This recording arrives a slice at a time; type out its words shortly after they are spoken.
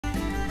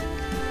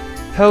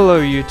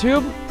Hello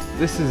YouTube,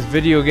 this is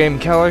Video Game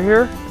Keller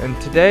here, and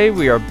today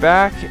we are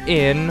back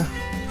in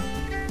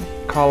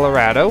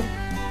Colorado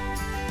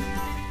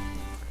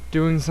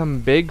doing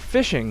some big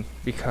fishing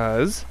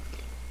because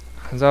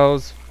as I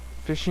was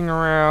fishing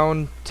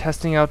around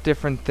testing out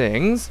different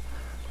things,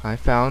 I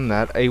found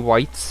that a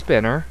white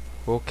spinner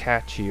will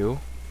catch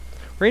you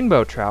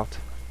rainbow trout.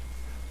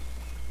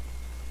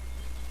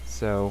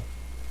 So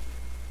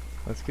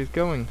let's get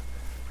going.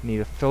 I need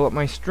to fill up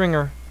my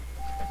stringer.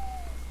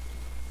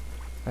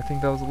 I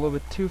think that was a little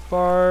bit too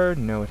far.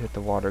 No, it hit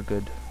the water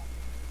good.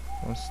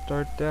 I'll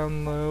start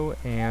down low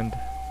and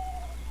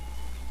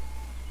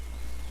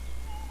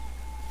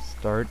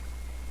start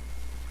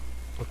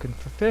looking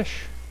for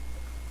fish.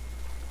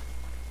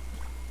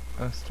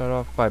 I'll start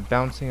off by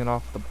bouncing it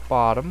off the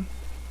bottom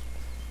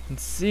and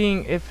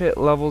seeing if it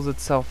levels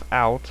itself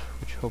out,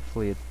 which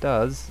hopefully it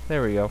does.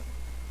 There we go.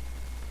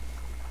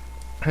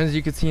 As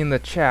you can see in the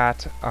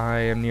chat, I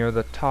am near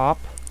the top.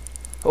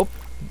 Oh,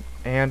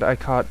 and I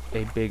caught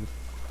a big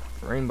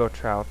rainbow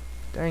trout.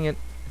 Dang it,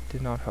 it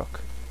did not hook.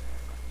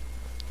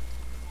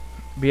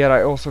 But yet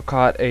I also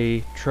caught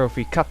a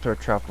trophy cutthroat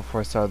trout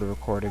before I started the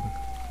recording.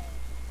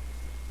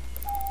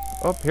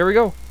 Oh, here we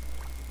go.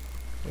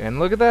 And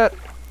look at that.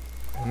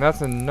 And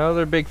that's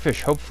another big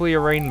fish, hopefully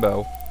a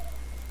rainbow.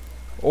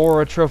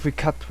 Or a trophy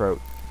cutthroat.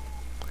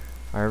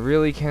 I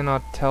really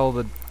cannot tell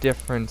the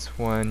difference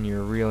when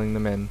you're reeling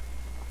them in.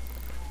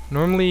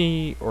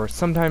 Normally, or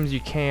sometimes you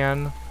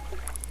can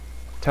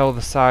tell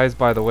the size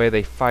by the way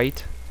they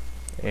fight,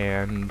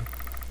 and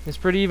it's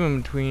pretty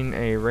even between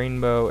a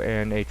rainbow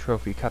and a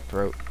trophy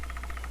cutthroat.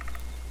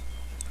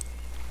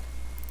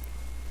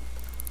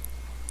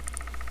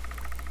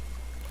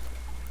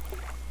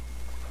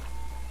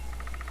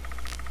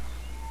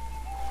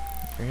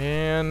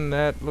 And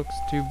that looks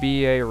to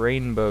be a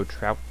rainbow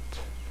trout.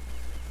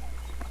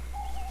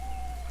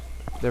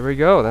 There we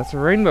go, that's a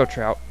rainbow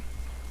trout.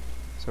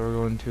 So we're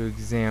going to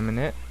examine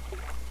it.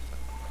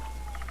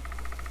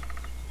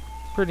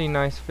 Pretty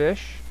nice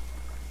fish.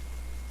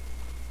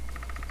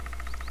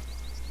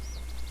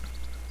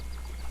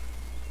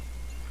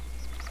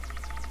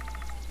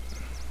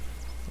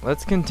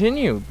 Let's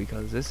continue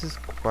because this is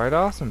quite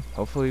awesome.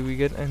 Hopefully we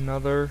get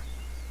another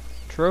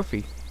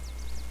trophy.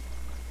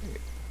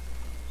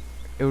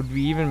 It would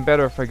be even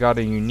better if I got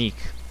a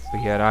unique,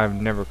 but yet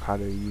I've never caught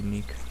a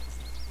unique.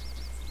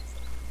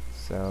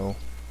 So,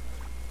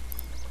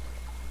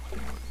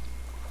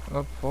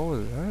 oh, what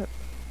was that?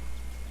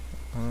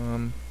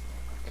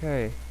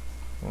 Okay,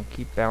 we'll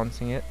keep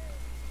bouncing it.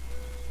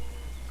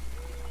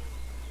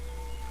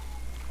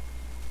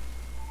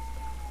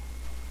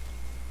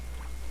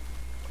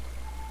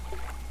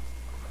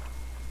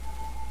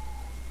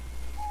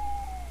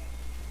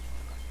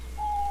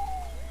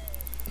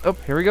 Oh,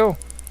 here we go.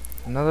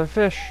 Another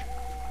fish.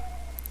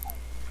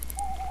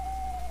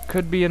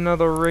 Could be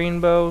another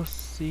rainbow,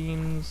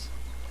 seems.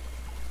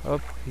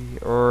 Up here,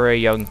 or a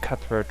young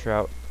cutthroat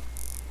trout.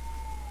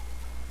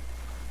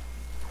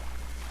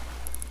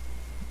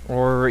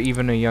 Or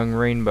even a young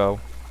rainbow.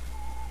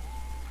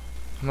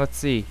 Let's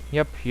see.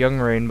 Yep, young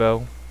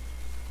rainbow.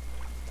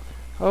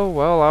 Oh,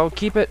 well, I'll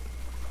keep it.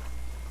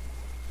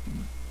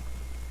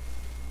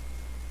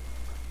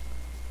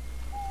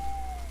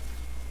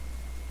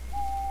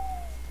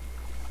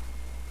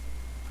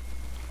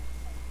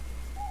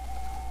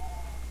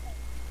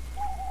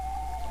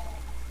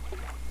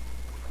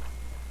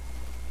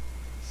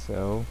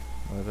 So,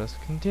 let us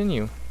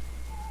continue.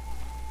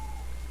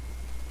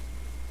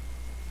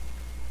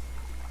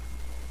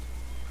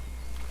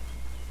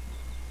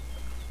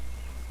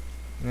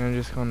 And I'm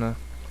just gonna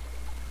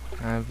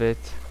have it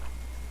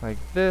like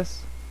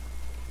this.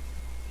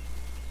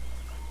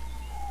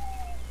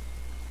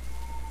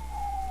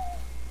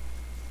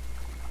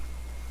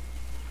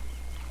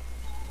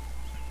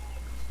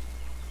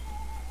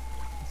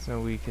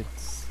 So we could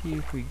see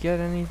if we get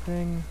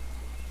anything.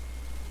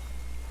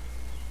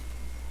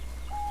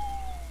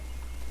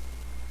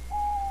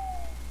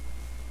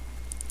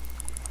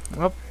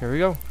 Oh, here we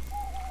go.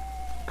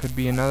 Could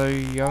be another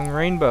young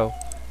rainbow.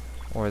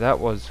 Or that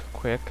was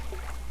quick.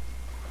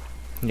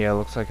 Yeah,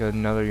 looks like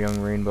another young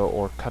rainbow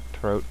or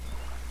cutthroat.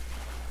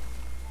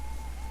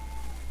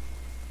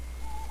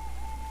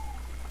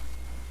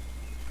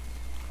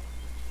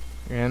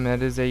 And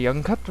that is a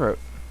young cutthroat.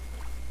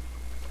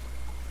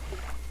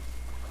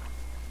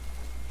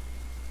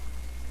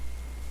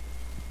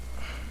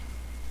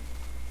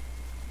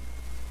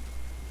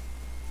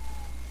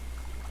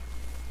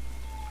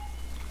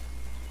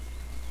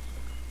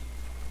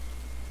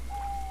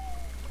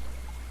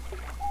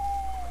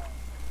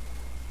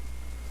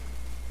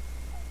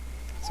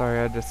 Sorry,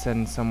 I had to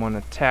send someone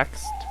a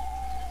text.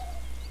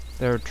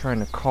 They were trying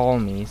to call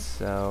me,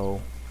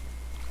 so...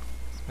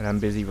 and I'm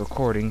busy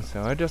recording,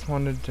 so I just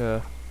wanted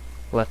to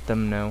let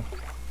them know.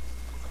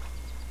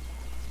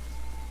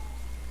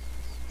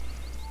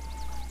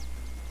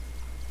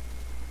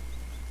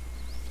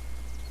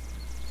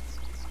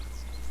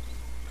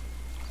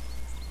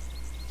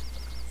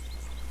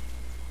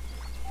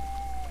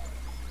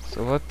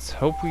 So let's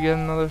hope we get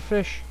another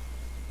fish.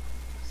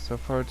 so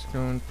far it's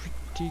going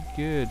pretty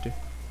good.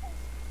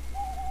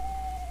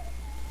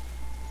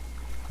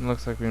 It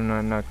looks like we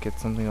might not get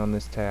something on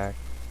this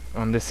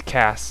on this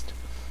cast.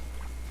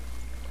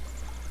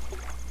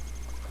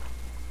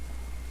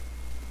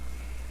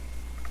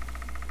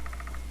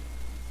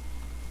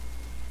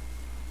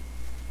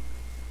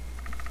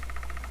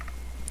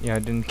 Yeah, I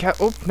didn't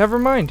oh, never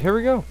mind. Here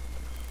we go.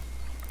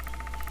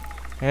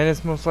 And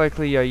it's most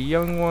likely a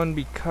young one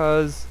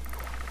because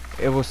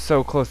it was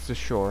so close to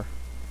shore.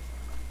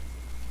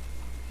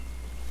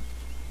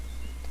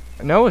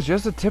 No, it's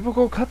just a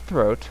typical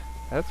cutthroat.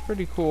 That's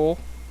pretty cool.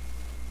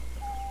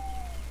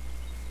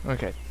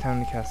 Okay,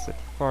 time to cast it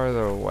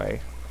farther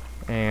away.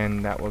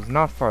 And that was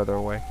not farther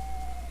away.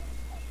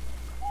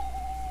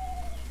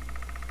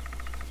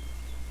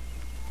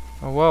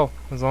 Oh well,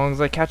 as long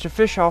as I catch a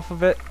fish off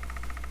of it.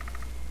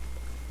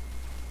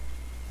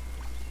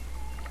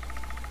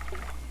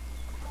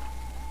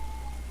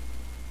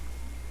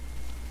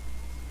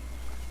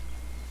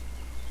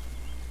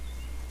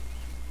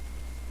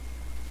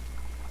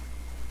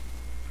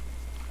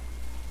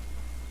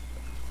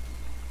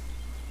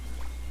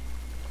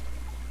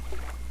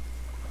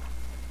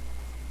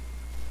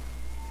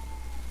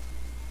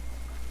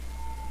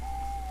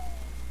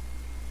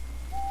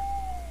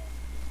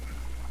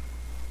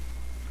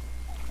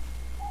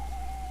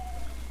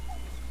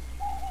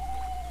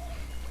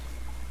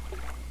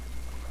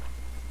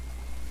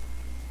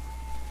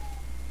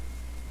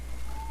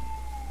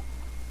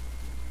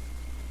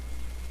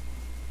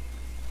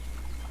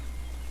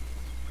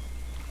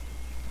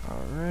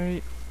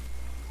 Alright.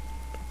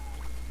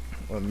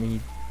 Let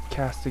me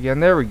cast again.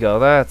 There we go.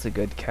 That's a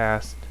good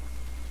cast.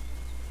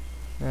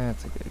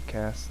 That's a good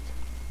cast.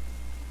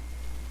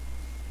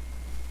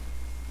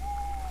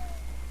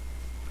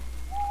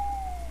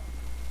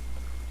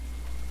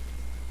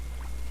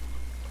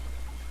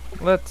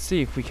 Let's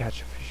see if we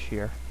catch a fish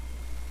here.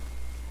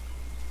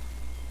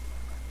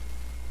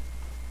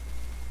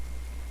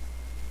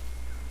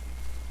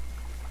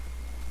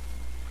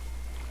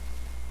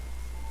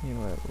 You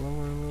let it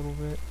lower a little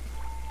bit.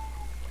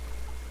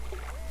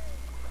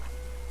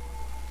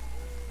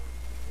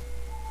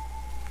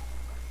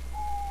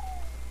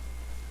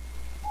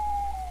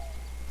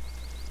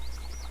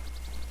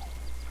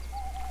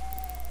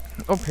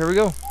 Oh, here we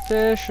go.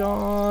 Fish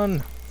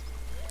on.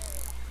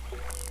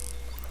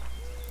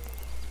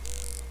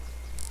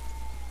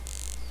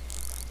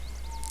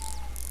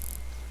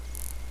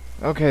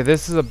 Okay,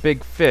 this is a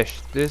big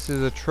fish. This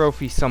is a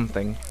trophy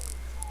something.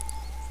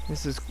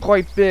 This is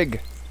quite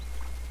big.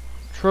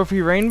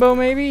 Trophy rainbow,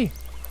 maybe?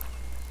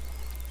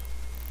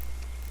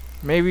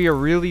 Maybe a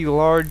really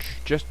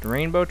large, just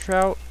rainbow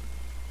trout?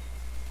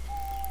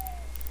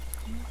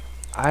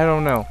 I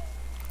don't know.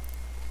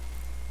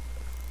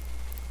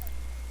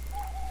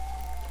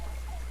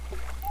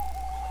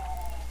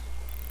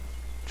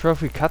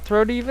 Trophy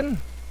cutthroat even?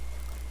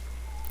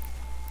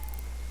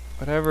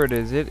 Whatever it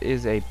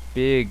is a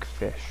big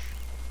fish.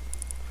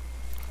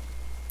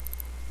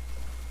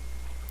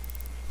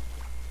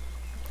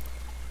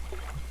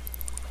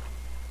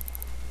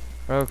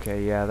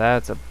 Okay, yeah,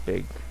 that's a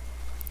big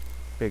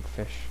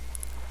fish.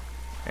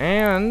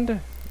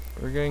 And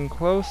we're getting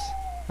close.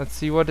 Let's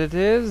see what it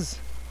is.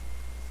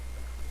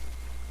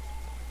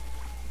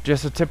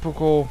 Just a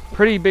typical,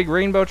 pretty big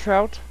rainbow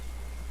trout.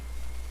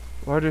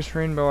 Largest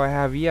rainbow I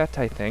have yet,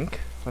 I think.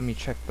 Let me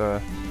check the...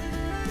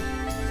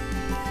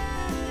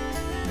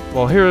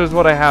 Well, here's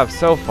what I have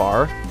so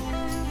far.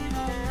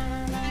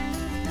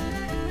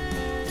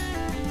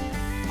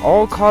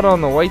 All caught on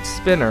the white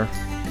spinner.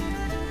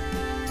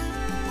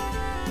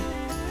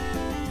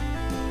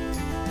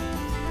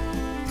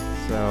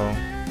 So,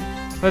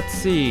 let's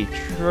see.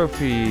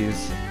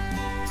 Trophies.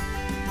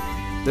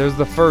 There's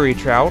the furry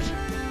trout.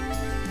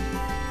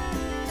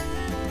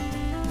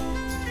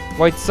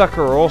 White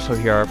sucker are also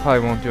here. I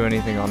probably won't do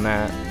anything on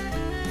that.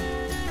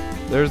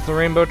 There's the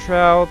rainbow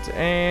trout,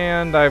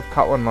 and I've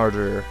caught one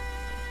larger.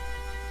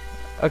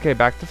 Okay,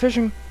 back to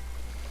fishing.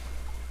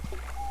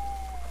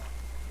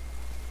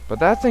 But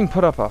that thing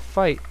put up a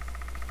fight.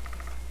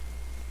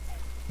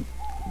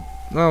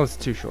 No, it's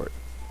too short.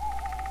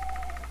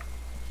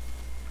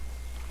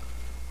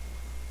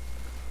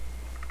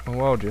 Oh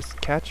well,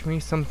 just catch me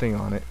something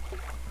on it.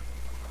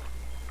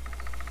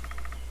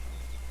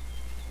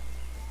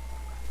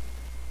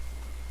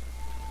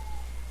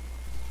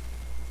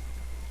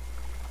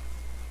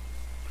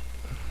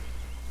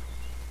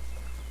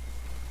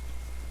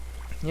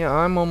 Yeah,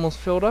 I'm almost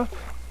filled up.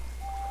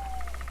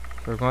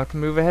 We're going to have to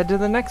move ahead to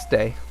the next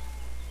day.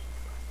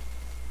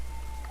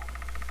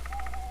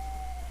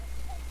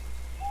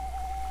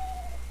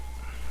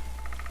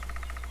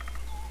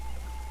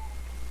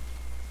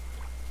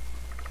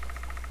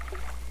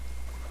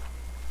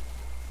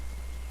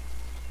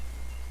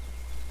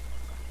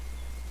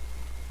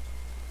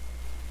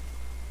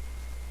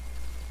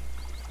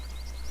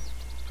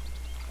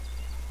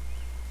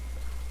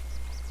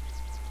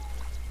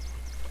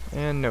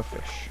 And no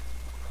fish.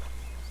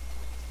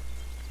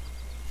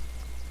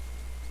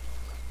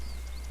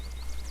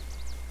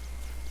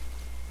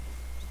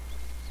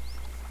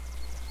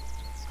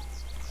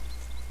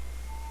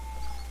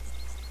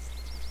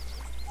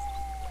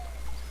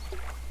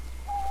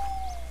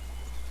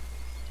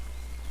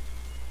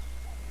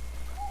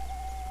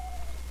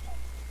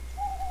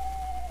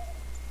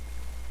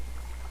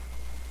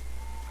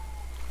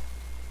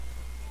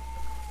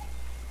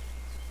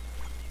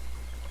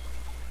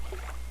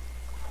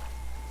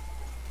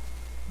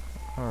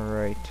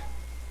 Alright.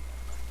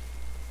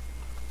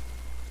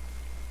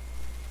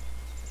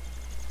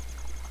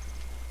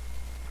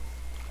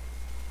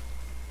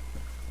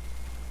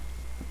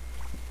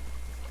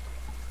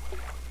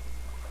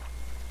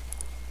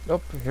 Oh,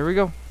 here we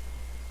go.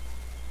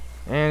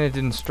 And it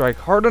didn't strike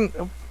hard on.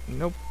 Oh,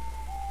 nope.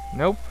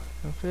 Nope.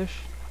 No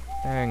fish.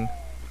 Dang.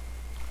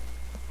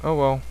 Oh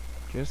well.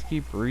 Just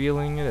keep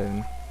reeling it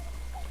in.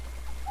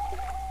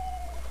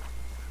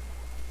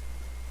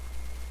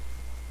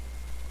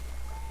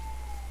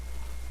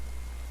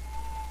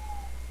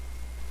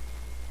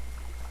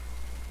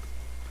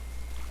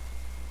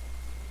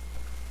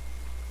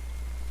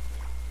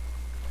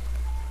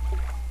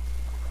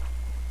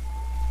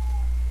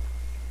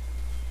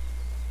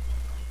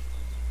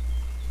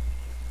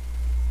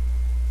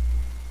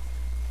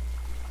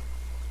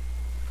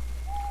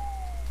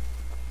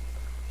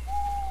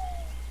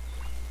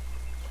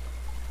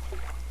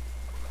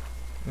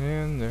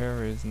 And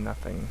there is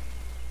nothing.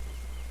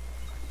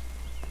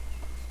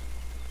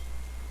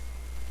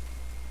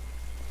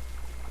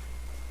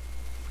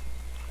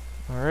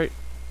 Alright.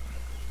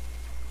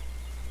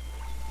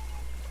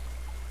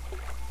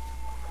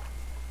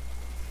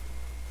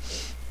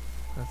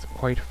 That's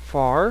quite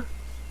far.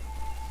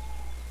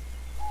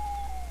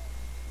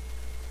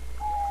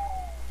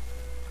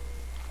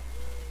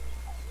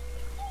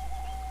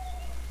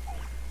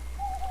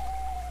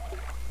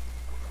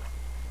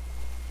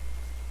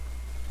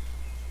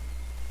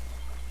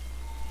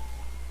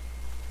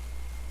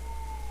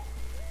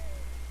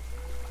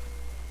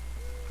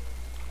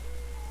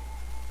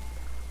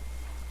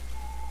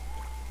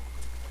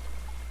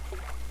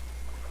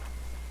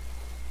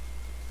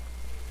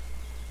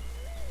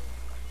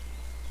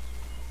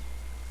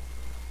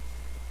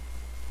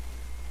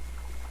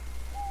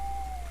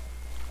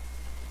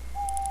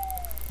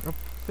 Oh,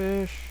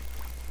 fish.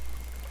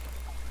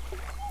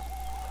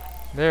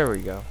 There we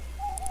go.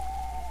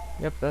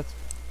 Yep, that's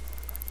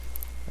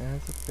a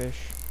fish.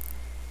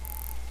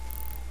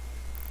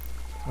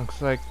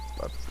 Looks like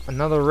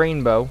another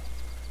rainbow.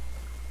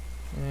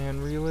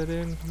 And reel it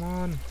in, come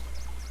on.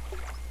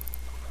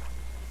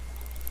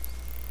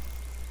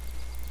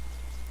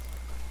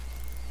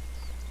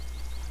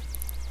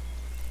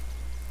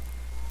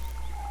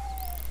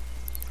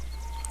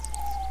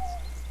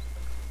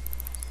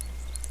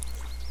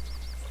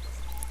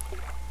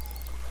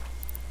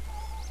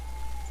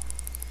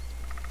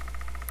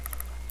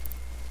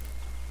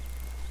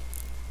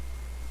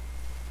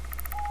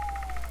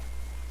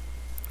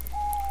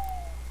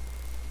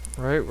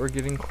 Right, we're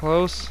getting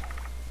close.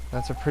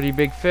 That's a pretty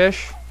big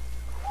fish.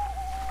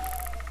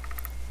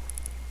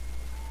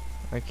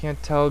 I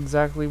can't tell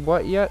exactly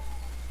what yet.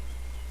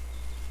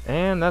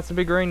 And that's a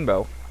big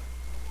rainbow.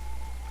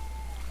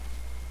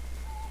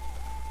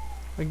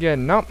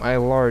 Again, not my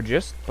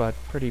largest, but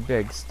pretty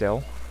big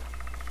still.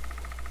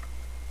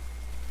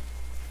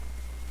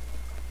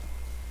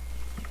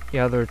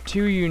 Yeah, there are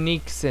two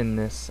uniques in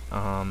this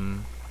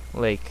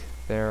lake.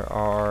 There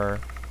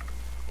are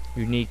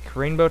unique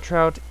rainbow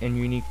trout and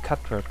unique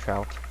cutthroat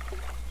trout.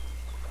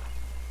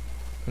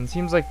 And it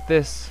seems like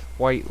this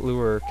white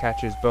lure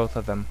catches both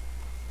of them.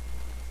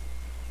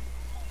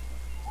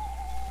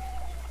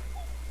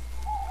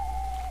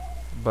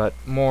 But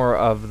more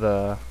of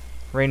the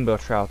rainbow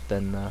trout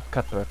than the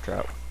cutthroat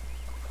trout.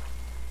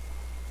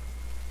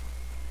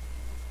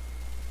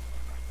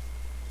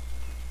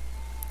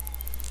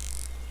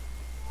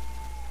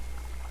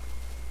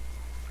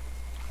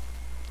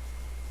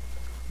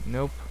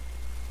 Nope.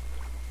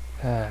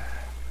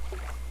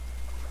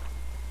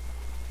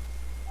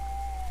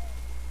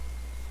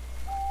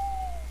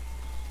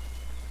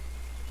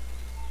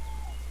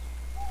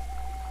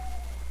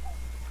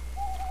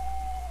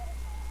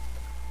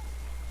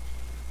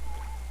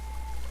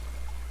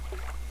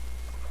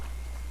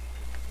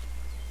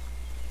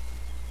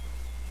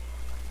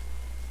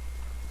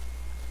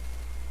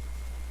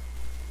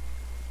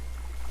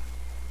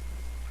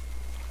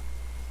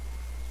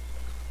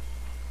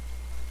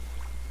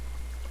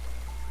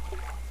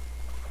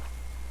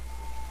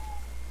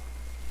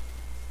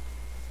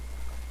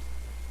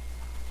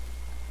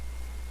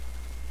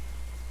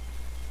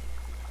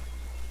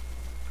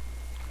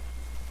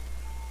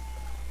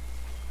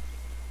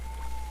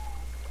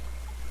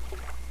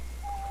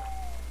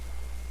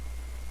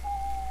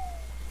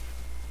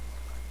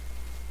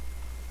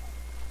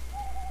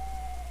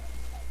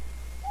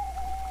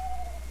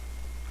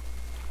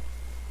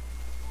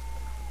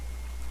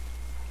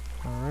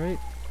 Alright.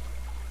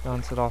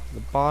 Bounce it off the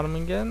bottom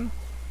again.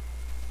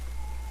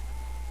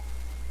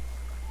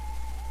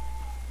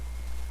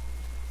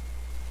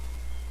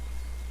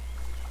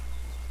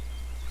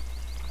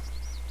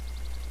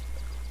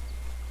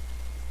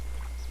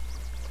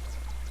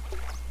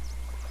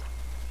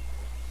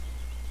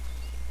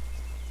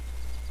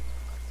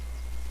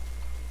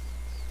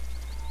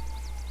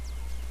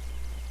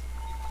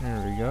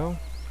 There we go.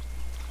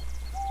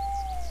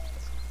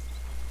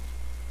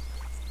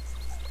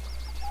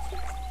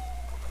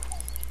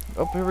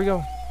 Oh, here we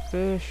go.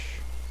 Fish.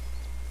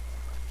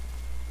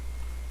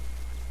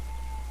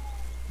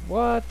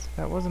 What?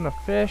 That wasn't a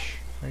fish?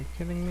 Are you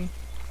kidding me?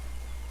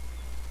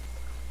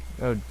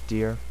 Oh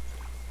dear.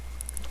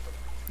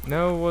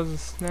 No, it was a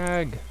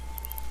snag.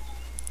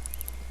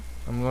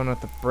 I'm gonna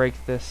have to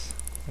break this.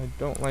 I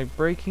don't like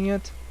breaking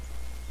it,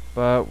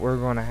 but we're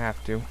gonna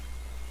have to.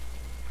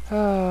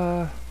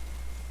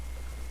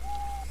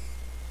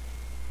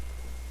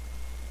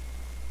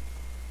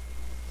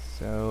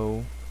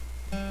 So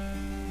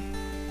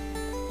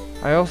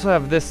I also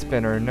have this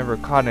spinner, never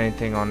caught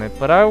anything on it,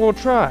 but I will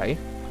try.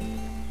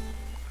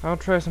 I'll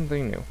try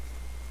something new.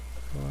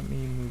 Let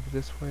me move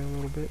this way a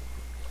little bit.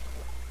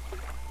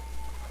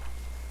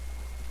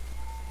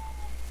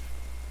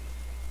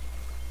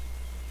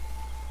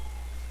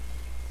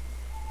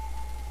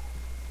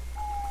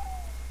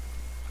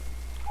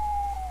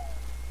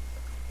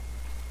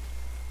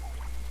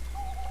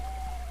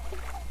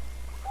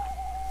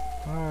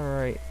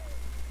 Alright.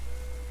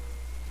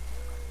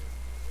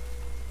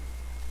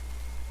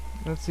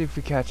 Let's see if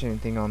we catch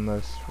anything on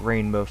this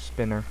rainbow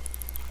spinner.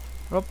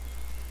 Oh.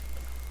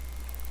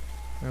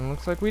 And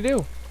looks like we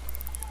do.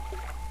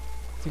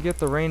 To get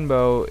the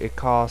rainbow, it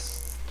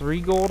costs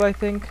 3 gold, I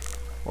think,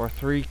 or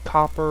 3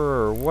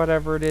 copper, or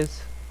whatever it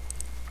is.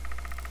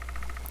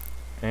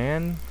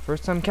 And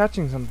first time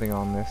catching something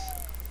on this.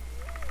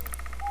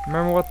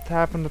 Remember what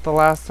happened the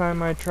last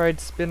time I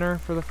tried spinner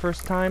for the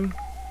first time?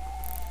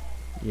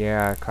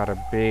 Yeah, I caught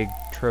a big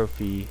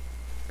trophy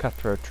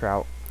cutthroat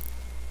trout.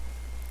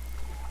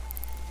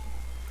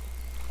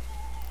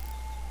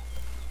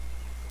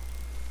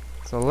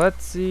 So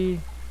let's see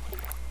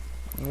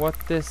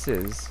what this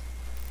is.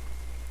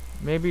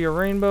 Maybe a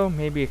rainbow,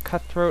 maybe a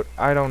cutthroat,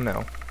 I don't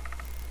know.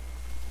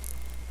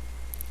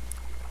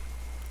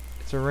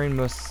 It's a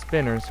rainbow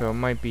spinner, so it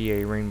might be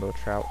a rainbow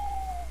trout.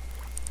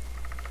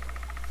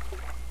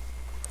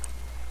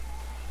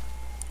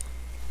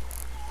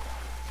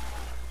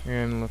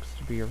 And looks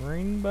to be a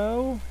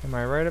rainbow. Am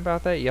I right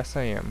about that? Yes,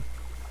 I am.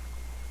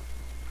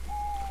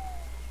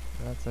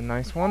 That's a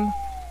nice one.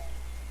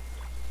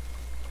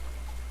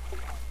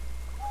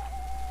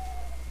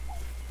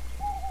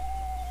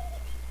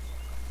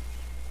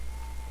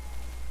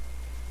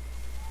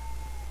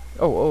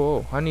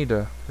 Oh, I need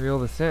to reel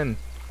this in.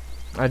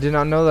 I did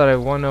not know that I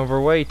won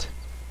overweight.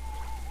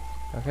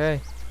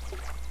 Okay.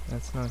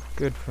 That's not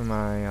good for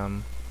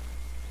my,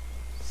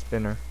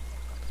 spinner.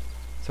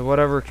 So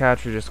whatever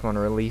catch we're just going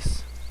to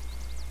release.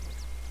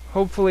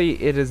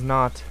 Hopefully it is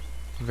not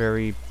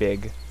very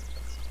big.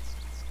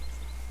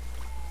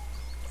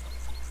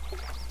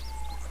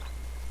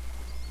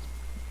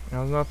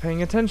 I was not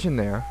paying attention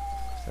there,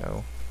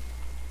 so.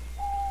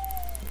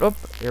 Oh,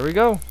 here we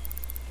go.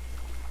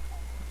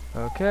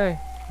 Okay,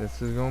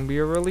 this is going to be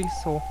a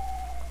release-al.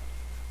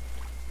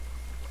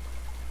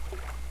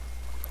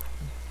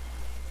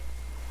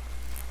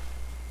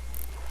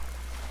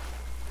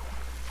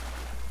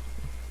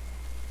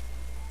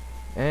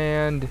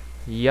 And,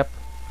 yep,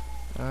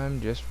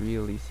 I'm just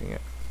releasing it.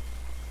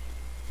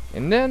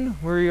 And then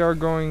we are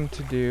going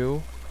to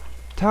do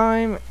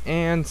time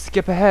and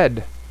skip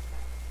ahead.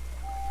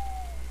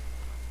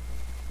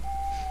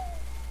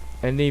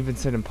 And it even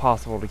said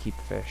impossible to keep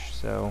fish,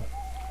 so.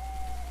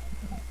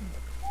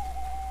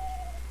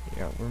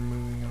 Yeah, we're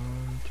moving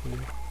on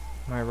to.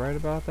 Am I right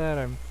about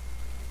that?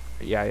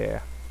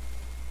 Yeah.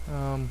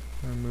 We're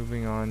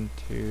moving on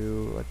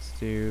to. Let's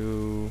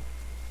do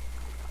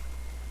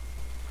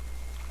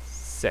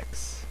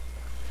 6.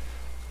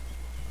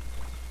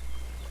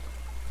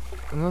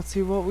 And let's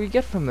see what we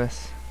get from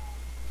this.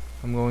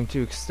 I'm going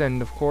to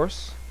extend, of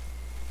course,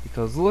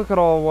 because look at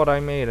all what I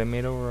made. I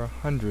made over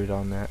 100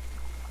 on that.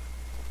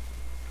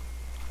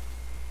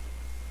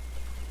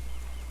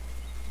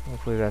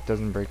 Hopefully that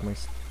doesn't break my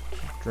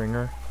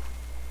stringer.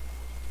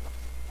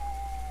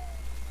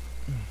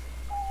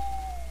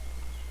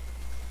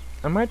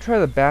 I might try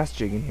the bass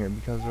jig in here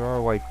because there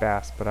are white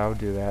bass, but I'll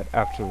do that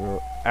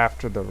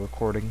after the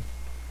recording.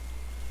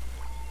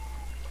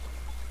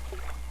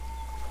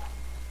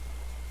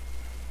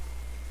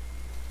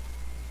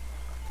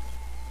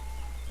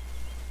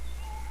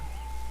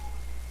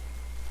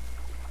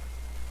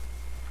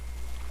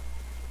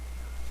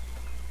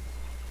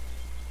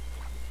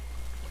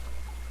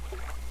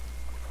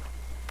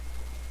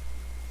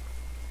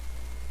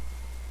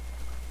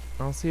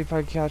 I'll see if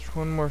I catch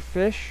one more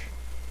fish.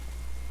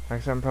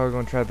 Actually, I'm probably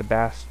going to try the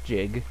bass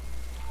jig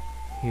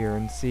here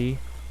and see.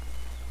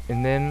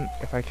 And then,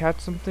 if I catch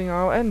something,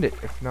 I'll end it.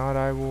 If not,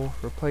 I will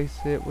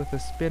replace it with a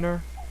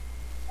spinner.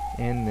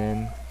 And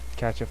then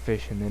catch a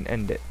fish and then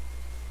end it.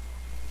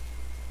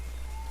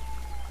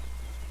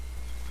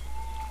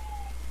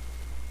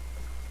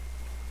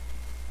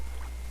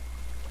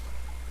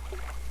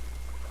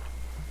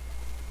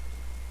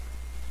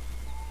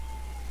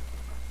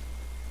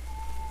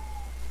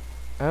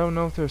 I don't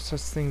know if there's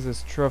such things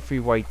as trophy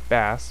white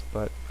bass,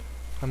 but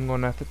I'm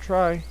going to have to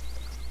try.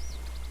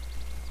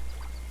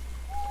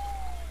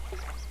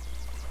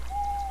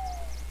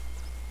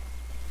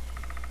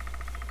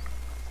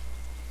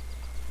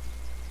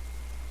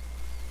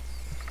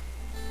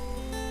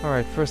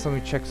 Alright, first let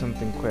me check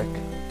something quick.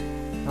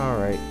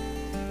 Alright,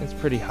 it's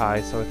pretty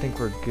high, so I think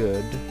we're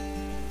good.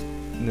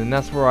 And then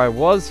that's where I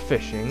was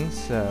fishing,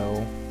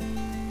 so...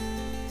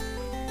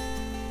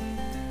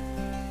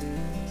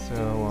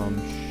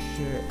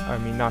 I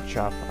mean, not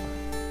chop.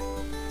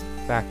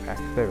 Backpack.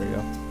 There we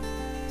go.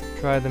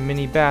 Try the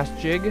mini bass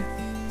jig.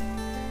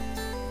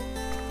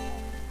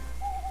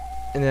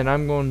 And then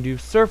I'm going to do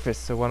surface.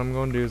 So what I'm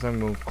going to do is I'm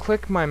going to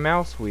click my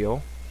mouse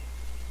wheel.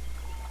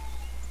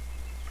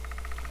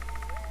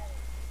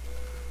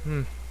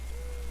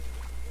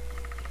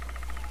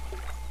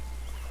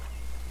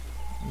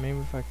 Maybe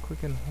if I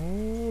click and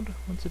hold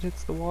once it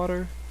hits the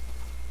water,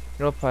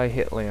 it'll probably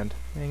hit land.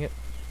 Dang it.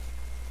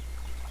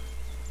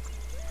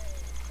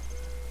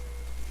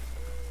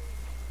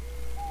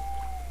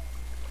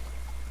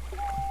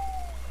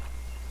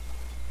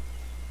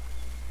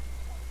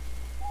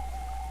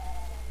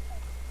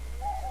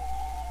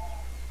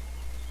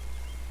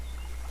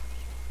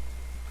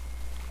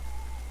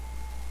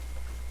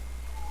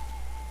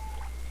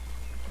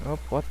 Oh,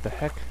 what the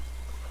heck?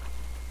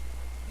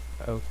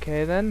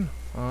 Okay then.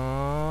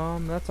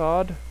 That's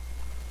odd.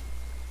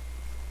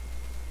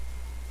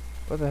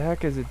 What the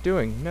heck is it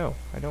doing? No,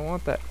 I don't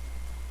want that.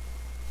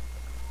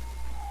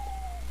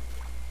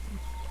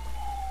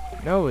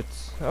 No,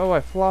 it's... Oh, I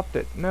flopped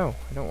it. No,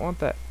 I don't want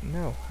that.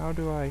 No, how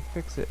do I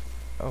fix it?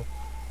 Oh,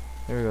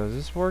 there we go. Is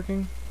this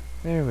working?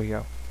 There we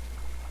go.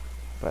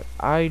 But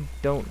I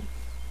do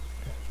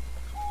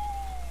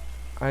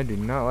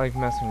not like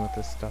messing with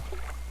this stuff.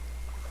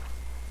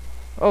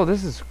 Oh,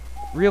 this is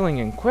reeling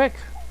in quick.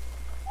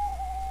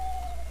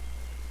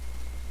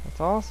 That's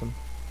awesome.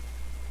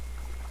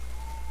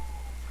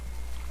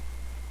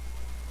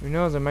 Who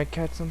knows, I might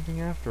catch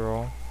something after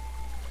all.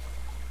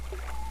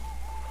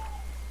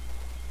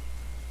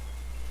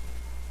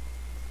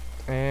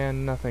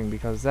 And nothing,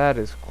 because that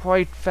is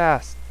quite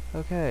fast.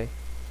 Okay.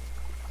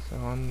 So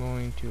I'm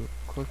going to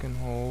click and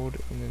hold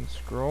and then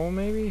scroll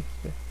maybe?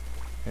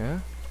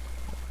 Yeah?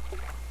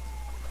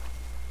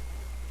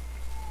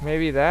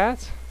 Maybe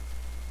that?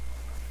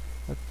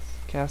 Let's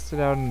cast it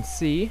out and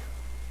see.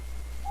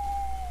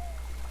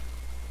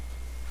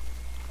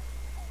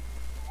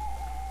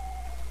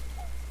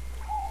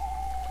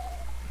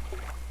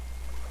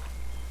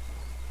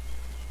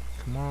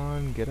 Come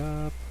on, get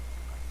up.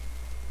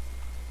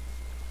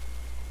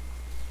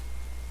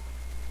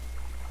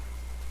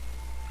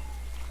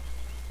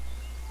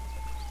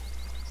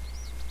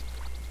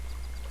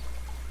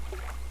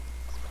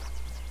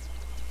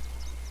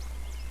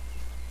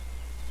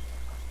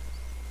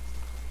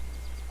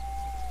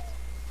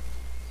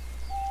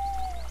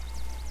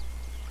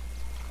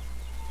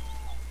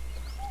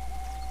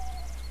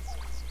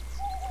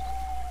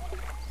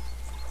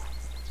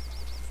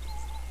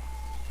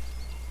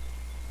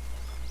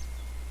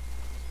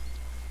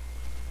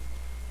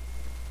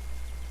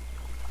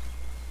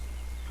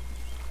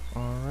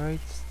 Alright,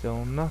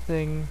 still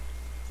nothing.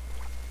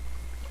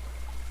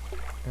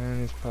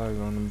 And it's probably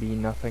going to be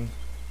nothing.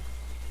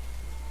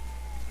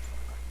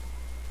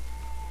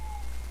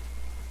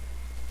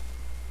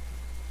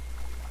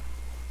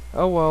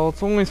 Oh well,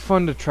 it's always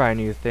fun to try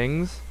new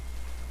things.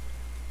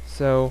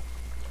 So,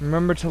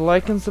 remember to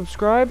like and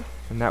subscribe,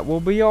 and that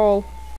will be all.